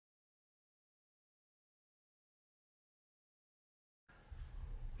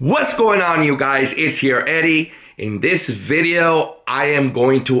What's going on, you guys? It's here, Eddie. In this video, I am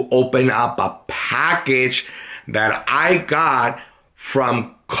going to open up a package that I got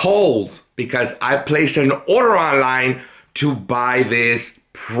from Kohl's because I placed an order online to buy this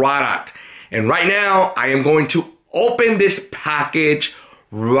product. And right now, I am going to open this package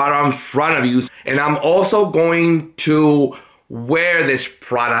right in front of you. And I'm also going to wear this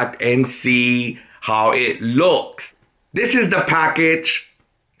product and see how it looks. This is the package.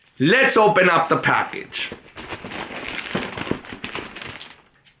 Let's open up the package.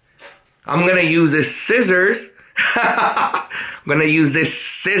 I'm gonna use this scissors. I'm gonna use this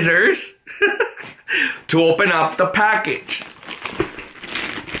scissors to open up the package.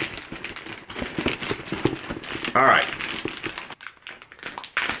 All right.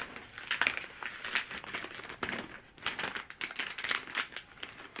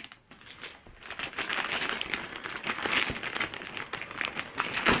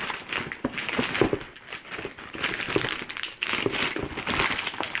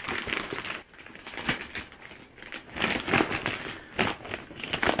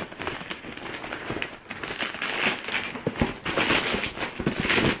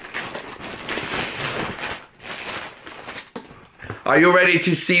 Are you ready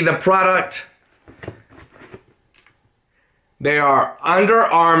to see the product? They are Under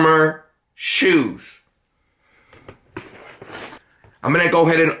Armour shoes. I'm gonna go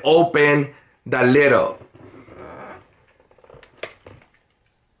ahead and open the lid up.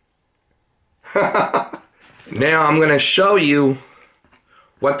 Now I'm gonna show you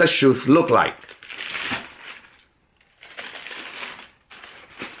what the shoes look like.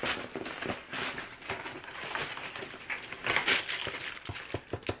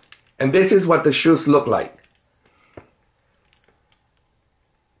 And this is what the shoes look like.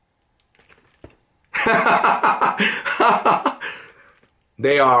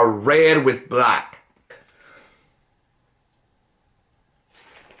 They are red with black.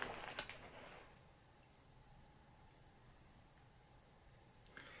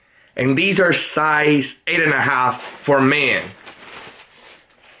 And these are size 8.5 for men.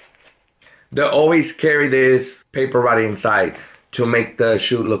 They always carry this paper right inside to make the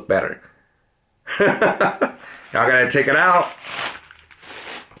shoe look better. Now I gotta take it out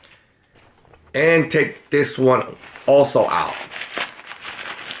and take this one also out.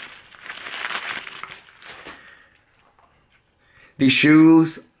 These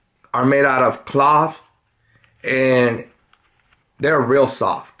shoes are made out of cloth and they're real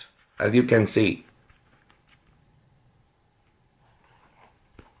soft, as you can see.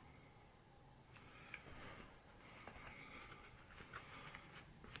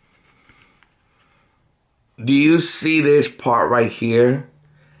 Do you see this part right here?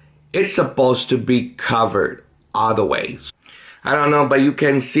 It's supposed to be covered all the way. I don't know, but you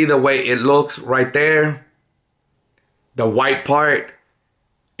can see the way it looks right there. The white part,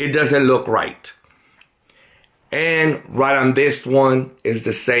 it doesn't look right. And right on this one is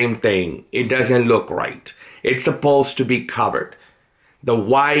the same thing. It doesn't look right. It's supposed to be covered. The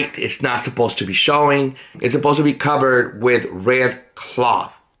white is not supposed to be showing. It's supposed to be covered with red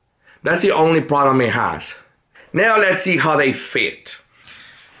cloth. That's the only problem it has. Now let's see how they fit.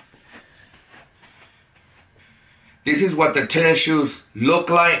 This is what the tennis shoes look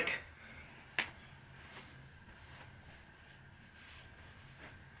like.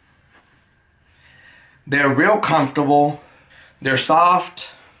 They're real comfortable. They're soft.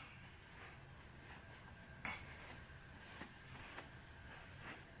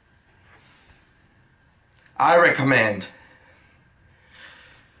 I recommend.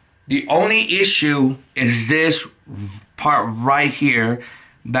 The only issue is this part right here,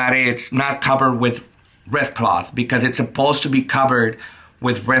 that it's not covered with red cloth because it's supposed to be covered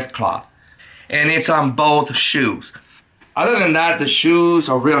with red cloth. And it's on both shoes. Other than that, the shoes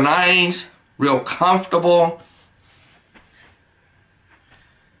are real nice, real comfortable.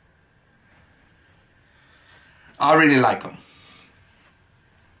 I really like them.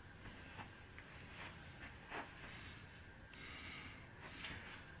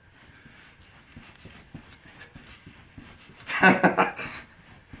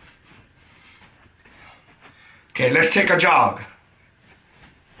 Okay, let's take a jog.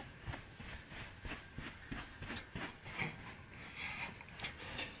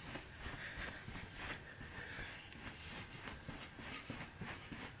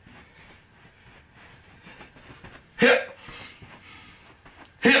 Hip.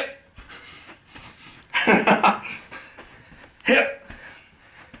 Hip. Hip.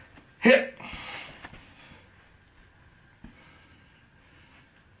 Hip.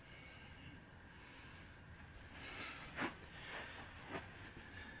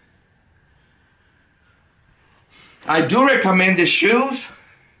 I do recommend the shoes.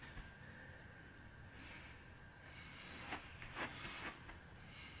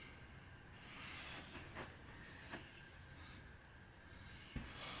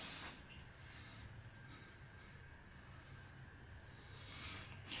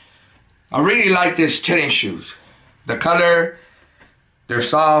 I really like these tennis shoes. The color, they're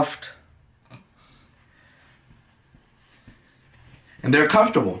soft, and they're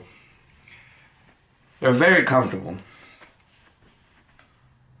comfortable. They're very comfortable.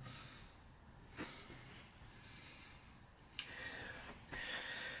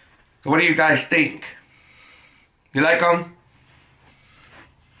 So what do you guys think? You like them?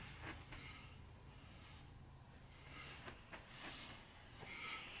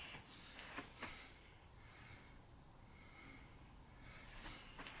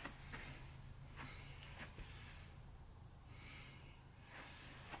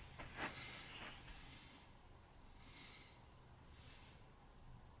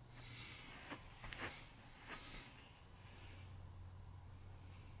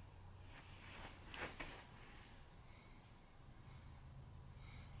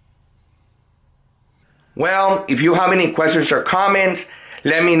 Well, if you have any questions or comments,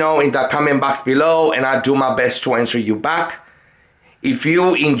 let me know in the comment box below and I'll do my best to answer you back. If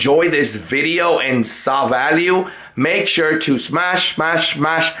you enjoy this video and saw value, make sure to smash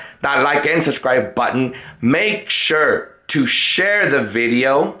that like and subscribe button. Make sure to share the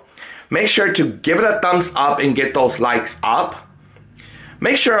video. Make sure to give it a thumbs up and get those likes up.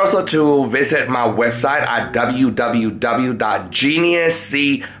 Make sure also to visit my website at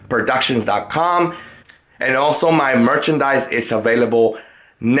www.geniuscproductions.com. And also my merchandise is available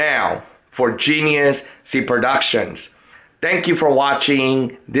now for Genius C Productions. Thank you for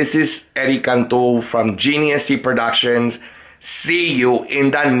watching. This is Eddie Cantu from Genius C Productions. See you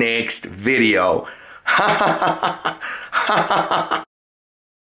in the next video.